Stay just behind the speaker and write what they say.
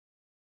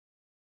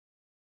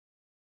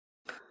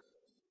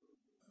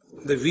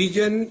the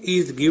vision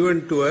is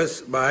given to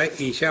us by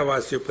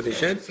Ishavasya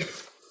Upanishad.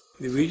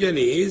 The vision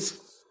is,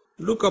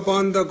 look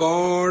upon the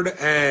God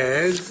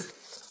as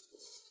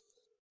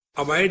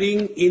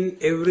abiding in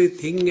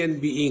everything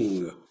and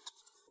being.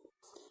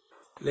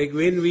 Like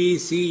when we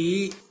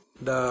see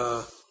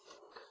the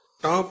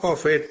top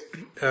of a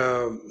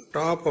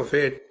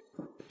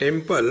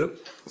temple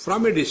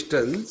from a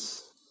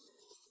distance,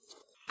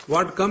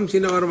 what comes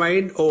in our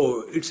mind?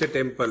 Oh, it's a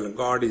temple,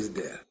 God is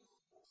there.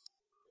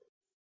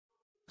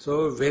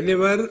 So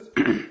whenever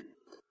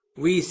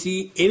we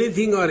see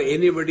anything or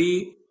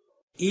anybody,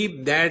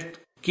 if that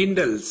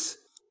kindles,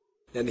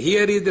 then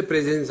here is the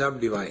presence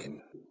of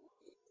divine.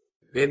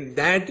 When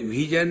that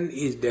vision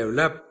is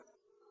developed,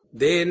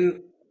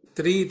 then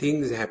three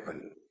things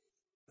happen.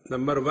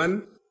 Number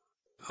one,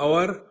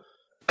 our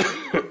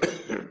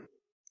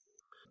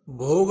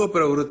bhoga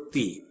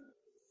pravrutti,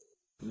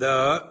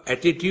 the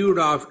attitude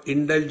of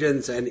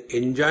indulgence and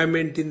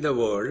enjoyment in the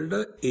world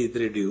is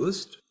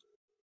reduced.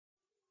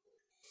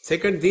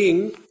 Second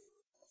thing,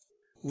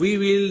 we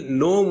will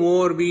no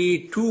more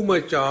be too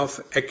much of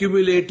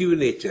accumulative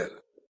nature,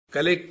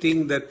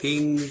 collecting the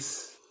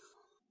things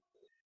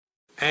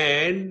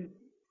and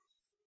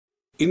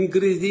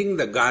increasing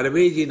the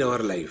garbage in our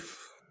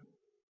life.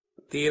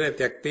 Tena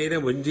tyaktena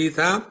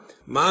bhunjita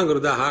ma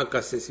ngrudaha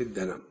kasya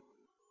siddhanam.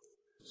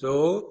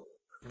 So,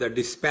 the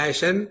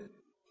dispassion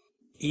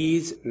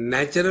is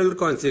natural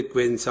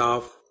consequence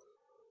of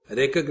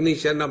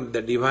recognition of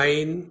the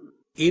divine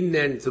in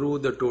and through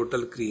the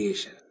total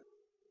creation.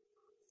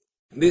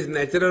 This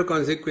natural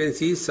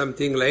consequence is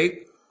something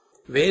like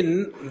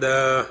when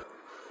the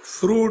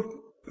fruit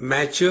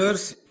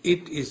matures,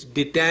 it is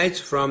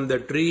detached from the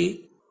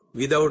tree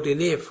without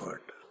any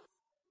effort.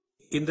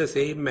 In the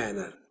same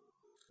manner,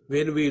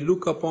 when we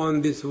look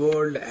upon this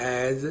world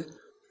as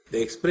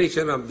the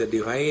expression of the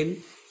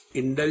divine,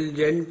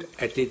 indulgent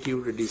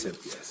attitude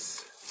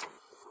disappears.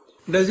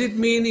 Does it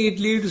mean it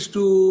leads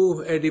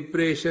to a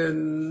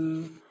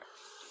depression?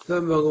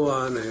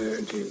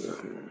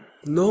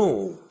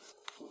 No.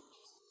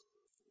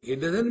 It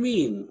doesn't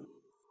mean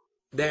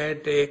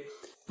that a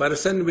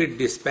person with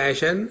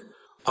dispassion,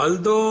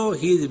 although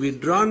he is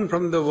withdrawn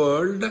from the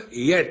world,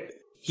 yet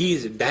he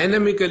is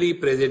dynamically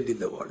present in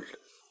the world.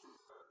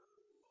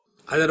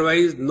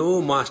 Otherwise,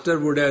 no master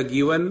would have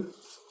given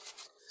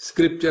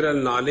scriptural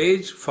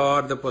knowledge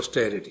for the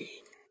posterity.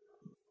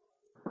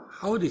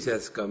 How this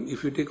has come?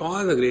 If you take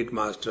all the great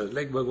masters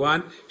like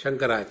Bhagwan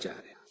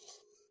Shankaracharya.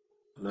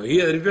 Now he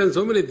has written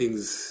so many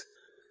things.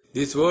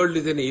 This world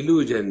is an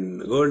illusion,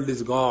 the world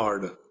is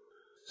God.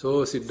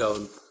 So sit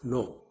down.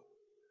 No.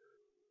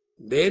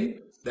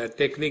 Then the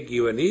technique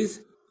given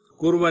is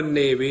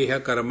Kurvanne veha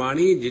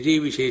karmani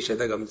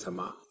jijivisheshatagam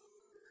sama.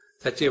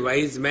 Such a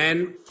wise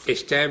man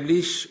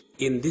established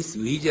in this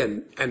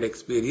vision and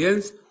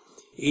experience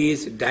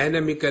is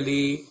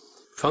dynamically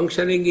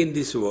functioning in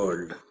this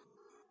world.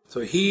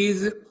 So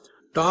his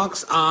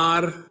talks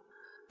are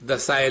the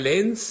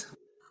silence,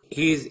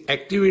 his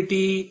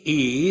activity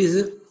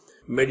is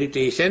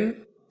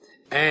meditation,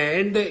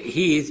 and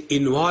his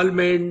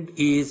involvement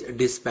is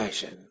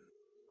dispassion.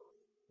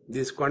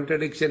 This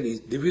contradiction is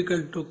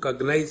difficult to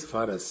cognize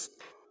for us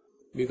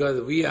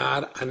because we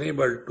are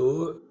unable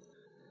to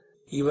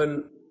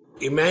even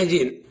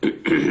imagine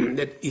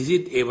that is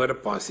it ever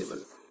possible.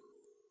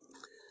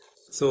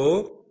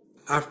 So,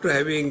 after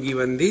having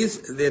given this,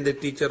 then the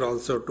teacher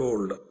also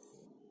told,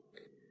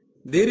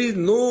 there is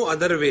no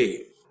other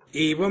way.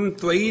 Evam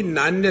tvai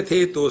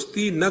nanyathe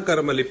tosti na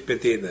karma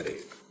lipyate nare.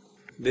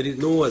 There is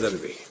no other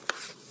way.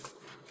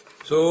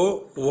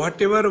 So,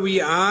 whatever we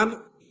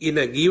are in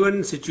a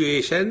given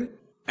situation,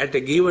 at a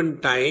given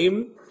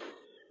time,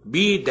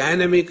 be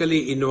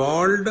dynamically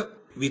involved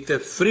with a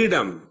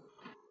freedom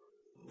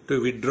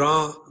to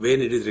withdraw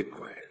when it is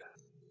required.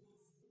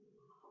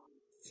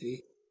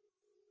 See?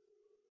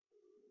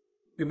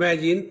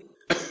 Imagine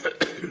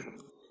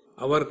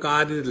our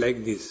car is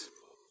like this.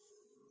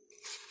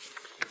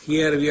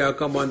 Here we have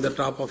come on the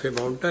top of a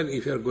mountain.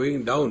 If you are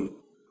going down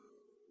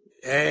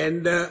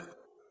and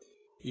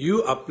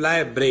you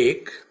apply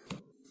brake,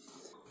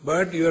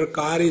 but your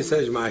car is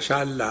such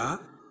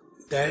mashallah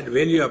that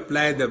when you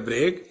apply the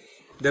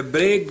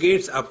brake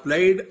gets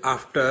applied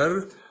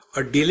after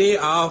a delay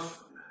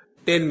of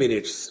 10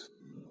 minutes.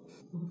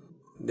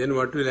 Then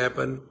what will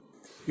happen?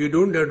 You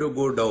don't have to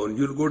go down,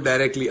 you will go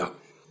directly up.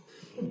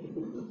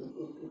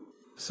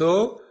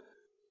 So,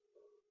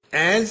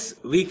 as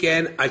we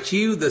can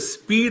achieve the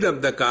speed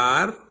of the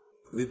car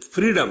with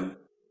freedom,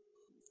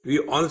 we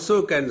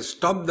also can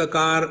stop the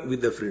car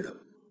with the freedom.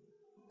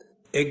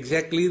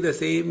 Exactly the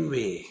same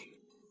way,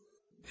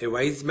 a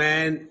wise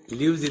man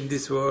lives in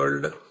this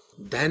world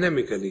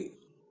dynamically.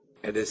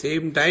 At the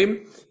same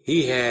time,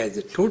 he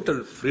has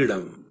total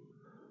freedom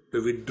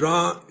to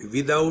withdraw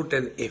without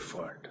an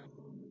effort.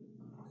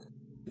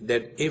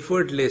 That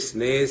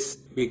effortlessness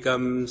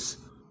becomes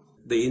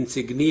the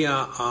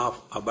insignia of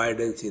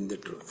abidance in the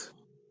truth.